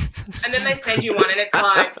audience then. And then they send you one and it's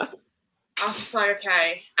like, I was just like,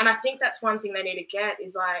 okay. And I think that's one thing they need to get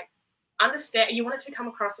is like, understand, you want it to come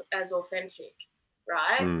across as authentic,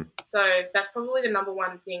 right? So that's probably the number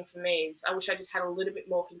one thing for me is I wish I just had a little bit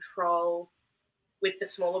more control with the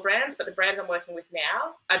smaller brands, but the brands I'm working with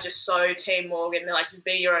now are just so Team Morgan. They're like, just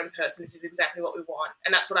be your own person. This is exactly what we want.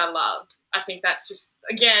 And that's what I love. I think that's just,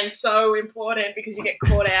 again, so important because you get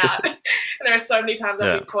caught out. And there are so many times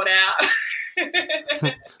I've been caught out.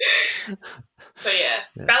 So,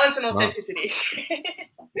 balance and authenticity.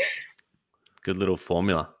 Good little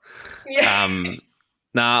formula. Yeah.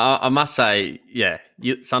 Now, I must say,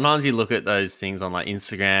 sometimes you look at those things on like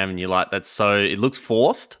Instagram and you're like, it looks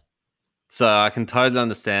forced. So I can totally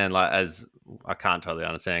understand, like, as I can't totally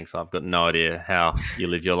understand because I've got no idea how you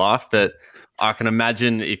live your life. But I can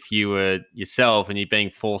imagine if you were yourself and you're being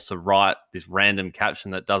forced to write this random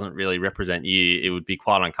caption that doesn't really represent you, it would be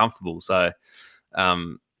quite uncomfortable. So,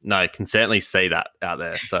 no, can certainly see that out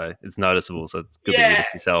there. So it's noticeable. So it's good that you're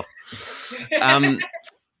just yourself.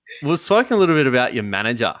 We've spoken a little bit about your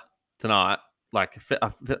manager tonight. Like,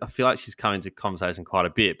 I feel like she's come into conversation quite a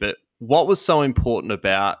bit, but what was so important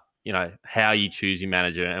about, you know, how you choose your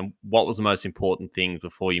manager, and what was the most important things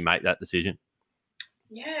before you make that decision?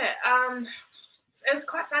 Yeah, it was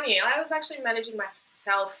quite funny. I was actually managing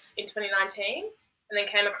myself in 2019 and then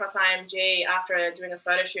came across IMG after doing a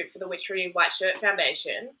photo shoot for the Witchery White Shirt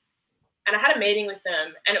Foundation. And I had a meeting with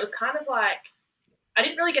them, and it was kind of like, I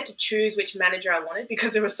didn't really get to choose which manager I wanted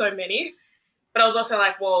because there were so many. But I was also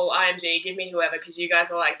like, well, IMG, give me whoever, because you guys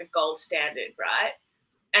are like the gold standard, right?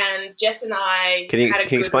 And Jess and I... Can you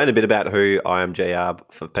explain a bit about who IMG are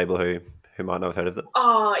for people who might not have heard of them?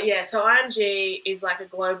 Oh, yeah. So IMG is like a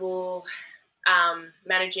global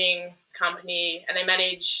managing company, and they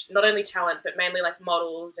manage not only talent, but mainly like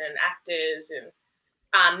models and actors.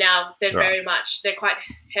 And now they're they're quite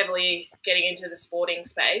heavily getting into the sporting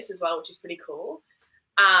space as well, which is pretty cool.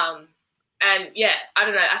 And yeah, I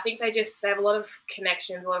don't know. I think they have a lot of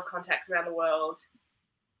connections, a lot of contacts around the world.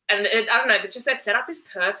 And I don't know, their setup is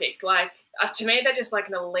perfect. Like, to me, they're just like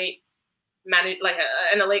an elite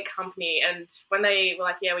an elite company. And when they were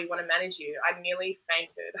like, yeah, we want to manage you, I nearly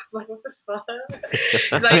fainted. I was like, what the fuck?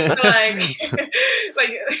 Because I used to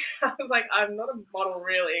I was like, I'm not a model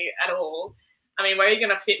really at all. I mean, where are you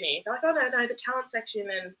going to fit me? They're like, oh, no, the talent section.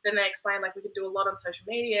 And then they explained, like, we could do a lot on social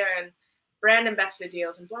media and brand ambassador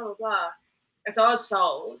deals and blah, blah, blah. And so I was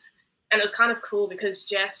sold. And it was kind of cool because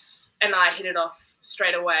Jess and I hit it off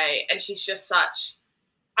straight away. And she's just such...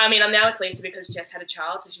 I mean, I'm now with Lisa because Jess had a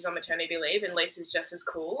child, so she's on maternity leave, and Lisa's just as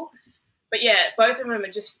cool. But yeah, both of them are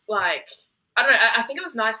just like... I don't know. I think it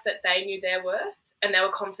was nice that they knew their worth and they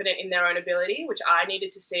were confident in their own ability, which I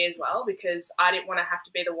needed to see as well, because I didn't want to have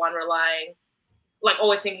to be the one relying... like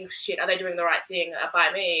always thinking, shit, are they doing the right thing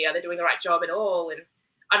by me? Are they doing the right job at all? And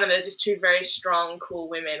I don't know, they're just two very strong, cool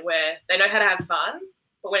women where they know how to have fun,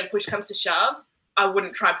 but when push comes to shove, I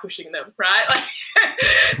wouldn't try pushing them, right? Like,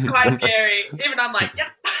 it's quite scary. Even I'm like,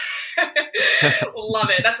 yep, love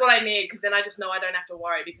it. That's what I need, because then I just know I don't have to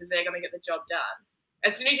worry because they're going to get the job done.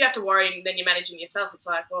 As soon as you have to worry and then you're managing yourself, it's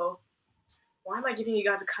like, well, why am I giving you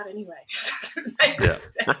guys a cut anyway? It doesn't make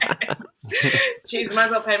sense. Jeez, might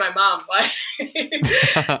as well pay my mum. Like,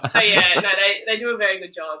 so yeah, no, they do a very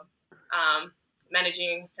good job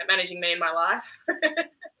managing me in my life.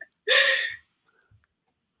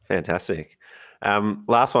 Fantastic.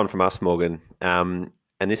 Last one from us, Morgan. And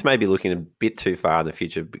this may be looking a bit too far in the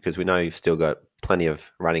future because we know you've still got plenty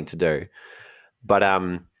of running to do. But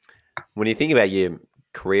when you think about your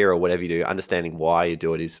career or whatever you do, understanding why you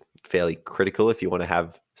do it is fairly critical if you want to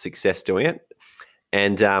have success doing it.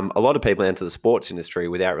 And a lot of people enter the sports industry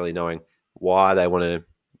without really knowing why they want to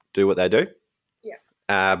do what they do.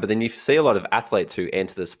 Yeah. But then you see a lot of athletes who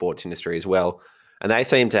enter the sports industry as well, and they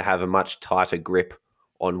seem to have a much tighter grip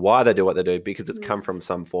on why they do what they do because it's come from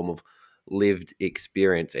some form of lived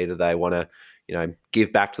experience. Either they want to, you know,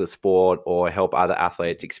 give back to the sport or help other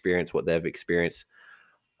athletes experience what they've experienced.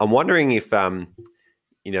 I'm wondering if,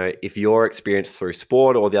 you know, if your experience through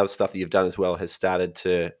sport or the other stuff that you've done as well has started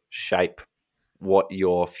to shape what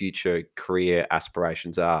your future career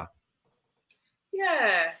aspirations are.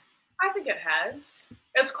 Yeah, I think it has.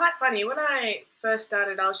 It was quite funny. When I first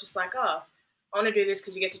started, I was just like, oh, I want to do this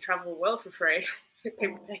because you get to travel the world for free.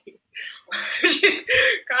 People pay you. Which is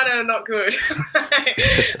kind of not good.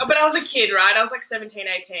 But I was a kid, right? I was like 17,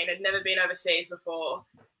 18. I'd never been overseas before.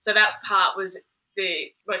 So that part was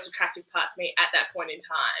the most attractive part to me at that point in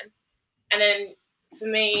time. And then for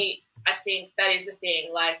me, I think that is the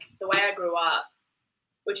thing. Like, the way I grew up,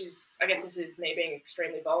 which is, I guess this is me being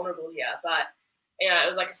extremely vulnerable here, but, you know, it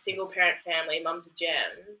was like a single parent family. Mum's a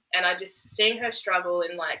gem. And I just, seeing her struggle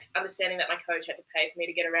and like understanding that my coach had to pay for me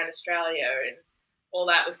to get around Australia and all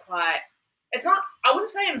that was quite, it's not, I wouldn't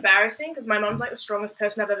say embarrassing because my mum's like the strongest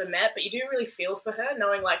person I've ever met, but you do really feel for her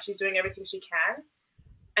knowing like she's doing everything she can.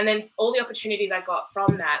 And then all the opportunities I got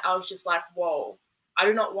from that, I was just like, whoa, I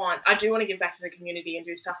do want to give back to the community and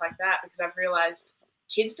do stuff like that because I've realized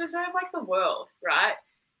kids deserve like the world, right?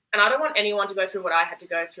 And I don't want anyone to go through what I had to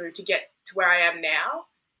go through to get to where I am now.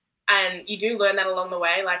 And you do learn that along the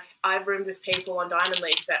way. Like, I've roomed with people on diamond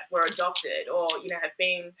leagues that were adopted or, you know,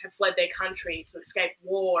 have fled their country to escape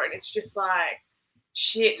war. And it's just like,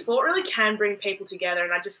 shit, sport really can bring people together.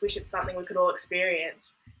 And I just wish it's something we could all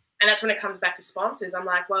experience. And that's when it comes back to sponsors. I'm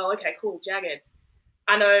like, well, okay, cool, Jagged.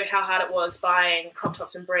 I know how hard it was buying crop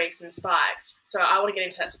tops and briefs and spikes. So I want to get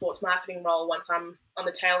into that sports marketing role once I'm on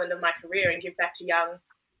the tail end of my career and give back to young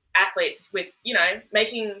athletes with,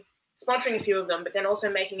 sponsoring a few of them, but then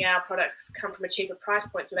also making our products come from a cheaper price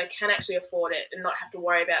point so they can actually afford it and not have to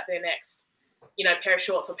worry about their next, pair of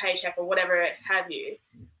shorts or paycheck or whatever have you.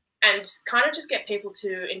 And kind of just get people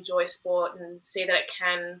to enjoy sport and see that it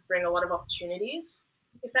can bring a lot of opportunities,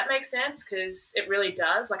 if that makes sense, because it really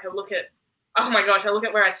does. Like I look at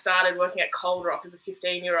where I started working at Cold Rock as a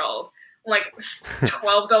 15-year-old. Like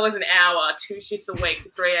 $12 an hour, 2 shifts a week for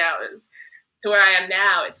 3 hours. To where I am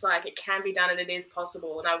now, it's like it can be done and it is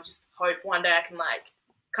possible. And I would just hope one day I can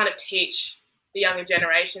kind of teach the younger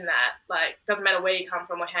generation that doesn't matter where you come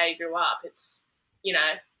from or how you grew up. It's,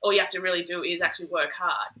 all you have to really do is actually work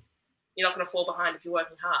hard. You're not going to fall behind if you're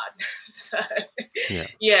working hard. So,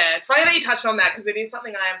 yeah, it's funny that you touched on that because it is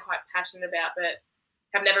something I am quite passionate about, but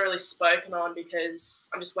have never really spoken on because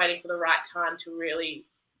I'm just waiting for the right time to really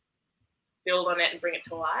build on it and bring it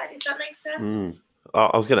to light, if that makes sense.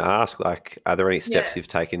 I was going to ask, are there any steps you've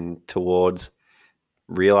taken towards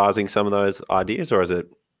realizing some of those ideas, or is it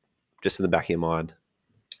just in the back of your mind?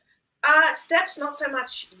 Steps, not so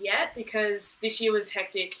much yet, because this year was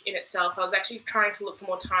hectic in itself. I was actually trying to look for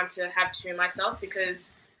more time to have to myself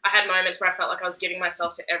because I had moments where I felt like I was giving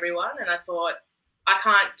myself to everyone, and I thought I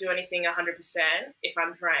can't do anything 100% if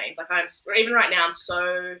I'm drained. Even right now, I'm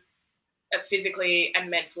so physically and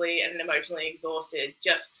mentally and emotionally exhausted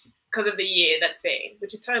just because of the year that's been,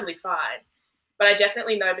 which is totally fine. But I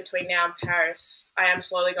definitely know between now and Paris, I am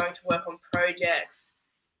slowly going to work on projects,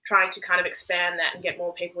 trying to kind of expand that and get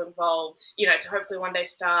more people involved, to hopefully one day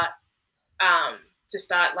start,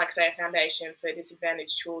 say, a foundation for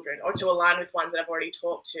disadvantaged children, or to align with ones that I've already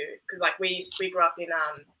talked to. Because we grew up in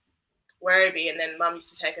Werribee, and then Mum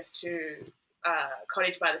used to take us to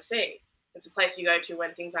Cottage by the Sea. It's a place you go to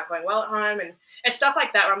when things aren't going well at home, and stuff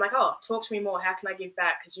like that where I'm like, oh, talk to me more. How can I give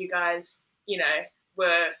back? Because you guys,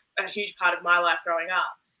 were a huge part of my life growing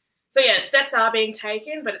up. So, yeah, steps are being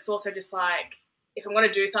taken, but it's also just like, if I'm going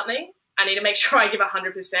to do something, I need to make sure I give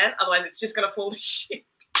 100%. Otherwise, it's just going to fall to shit.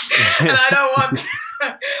 And I don't want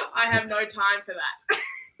I have no time for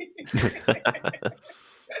that.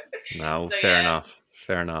 No, so,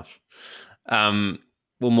 fair enough.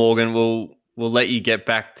 Well, Morgan, we'll let you get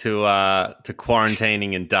back to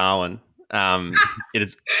quarantining in Darwin.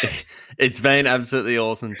 It's been absolutely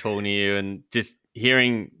awesome talking to you and just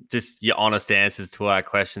hearing just your honest answers to our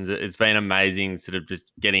questions. It's been amazing, sort of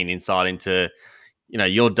just getting insight into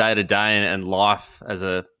your day to day and life as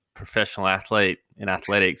a professional athlete in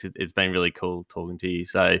athletics. It's been really cool talking to you.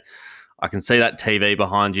 So I can see that TV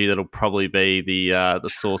behind you. That'll probably be the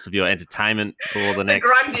source of your entertainment for the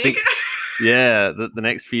next. The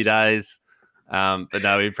next few days. But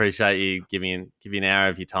no, we appreciate you giving an hour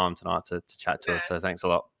of your time tonight to chat to us. So thanks a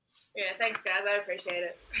lot. Yeah, thanks, guys. I appreciate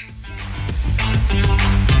it.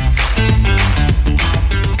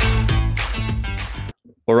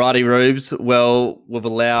 Alrighty, Rubes. Well, we've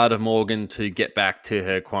allowed Morgan to get back to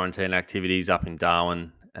her quarantine activities up in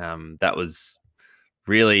Darwin. That was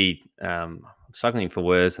really struggling for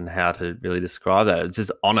words and how to really describe that. It's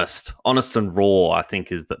just honest and raw, I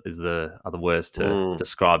think, is the other words to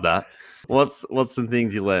describe that. What's some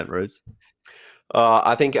things you learnt, Rubes?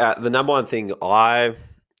 I think the number one thing I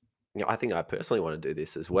think I personally want to do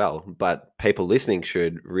this as well, but people listening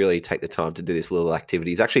should really take the time to do this little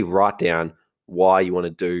activity. Is actually write down why you want to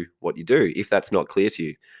do what you do, if that's not clear to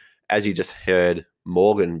you. As you just heard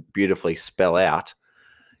Morgan beautifully spell out,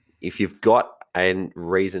 if you've got a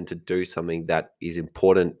reason to do something that is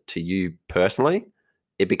important to you personally,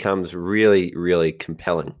 it becomes really, really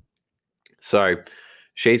compelling. So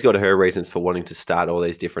she's got her reasons for wanting to start all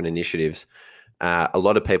these different initiatives. A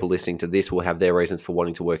lot of people listening to this will have their reasons for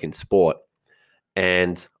wanting to work in sport.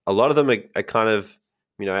 And a lot of them are kind of,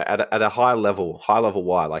 at a high level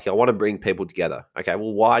why. Like, I want to bring people together. Okay,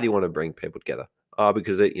 well, why do you want to bring people together? Oh,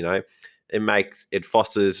 because it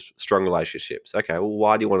fosters strong relationships. Okay, well,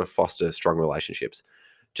 why do you want to foster strong relationships?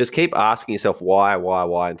 Just keep asking yourself why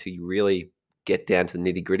until you really get down to the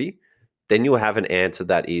nitty gritty. Then you'll have an answer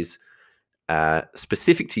that is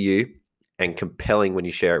specific to you and compelling when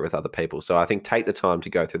you share it with other people. So I think take the time to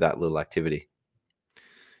go through that little activity.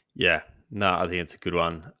 Yeah, no, I think it's a good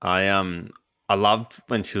one. I loved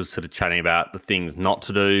when she was sort of chatting about the things not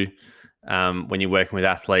to do when you're working with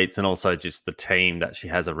athletes, and also just the team that she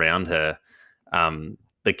has around her.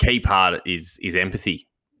 The key part is empathy,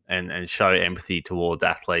 and show empathy towards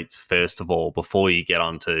athletes first of all before you get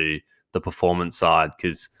onto the performance side.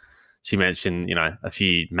 Because she mentioned, a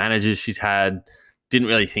few managers she's had didn't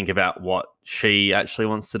really think about what she actually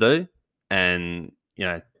wants to do, and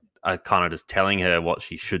are kind of just telling her what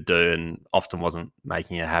she should do, and often wasn't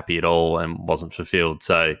making her happy at all and wasn't fulfilled.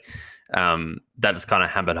 So that just kind of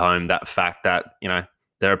hammered home that fact that,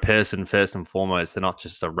 they're a person first and foremost. They're not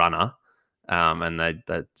just a runner, and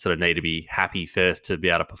they sort of need to be happy first to be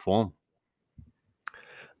able to perform.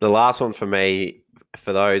 The last one for me,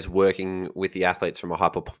 for those working with the athletes from a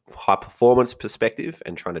high performance perspective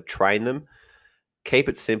and trying to train them, keep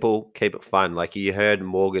it simple, keep it fun. Like you heard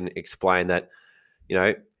Morgan explain that,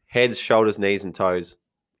 heads, shoulders, knees, and toes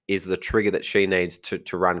is the trigger that she needs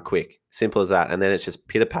to run quick. Simple as that. And then it's just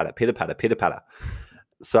pitter patter, pitter patter, pitter patter.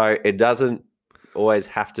 So it doesn't always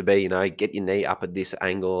have to be, get your knee up at this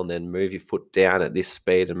angle and then move your foot down at this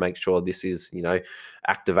speed and make sure this is,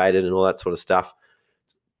 activated and all that sort of stuff.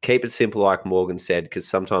 Keep it simple, like Morgan said, because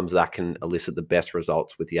sometimes that can elicit the best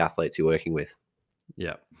results with the athletes you're working with.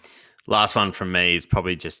 Yeah. Last one from me is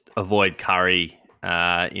probably just avoid curry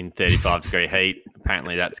in 35-degree heat.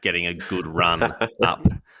 Apparently that's getting a good run up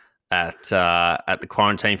at the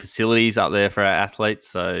quarantine facilities up there for our athletes.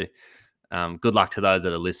 So good luck to those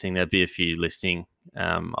that are listening. There'll be a few listening.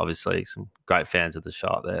 Obviously, some great fans of the show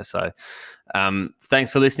up there. So thanks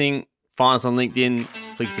for listening. Find us on LinkedIn.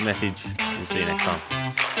 Flick us a message. We'll see you next time.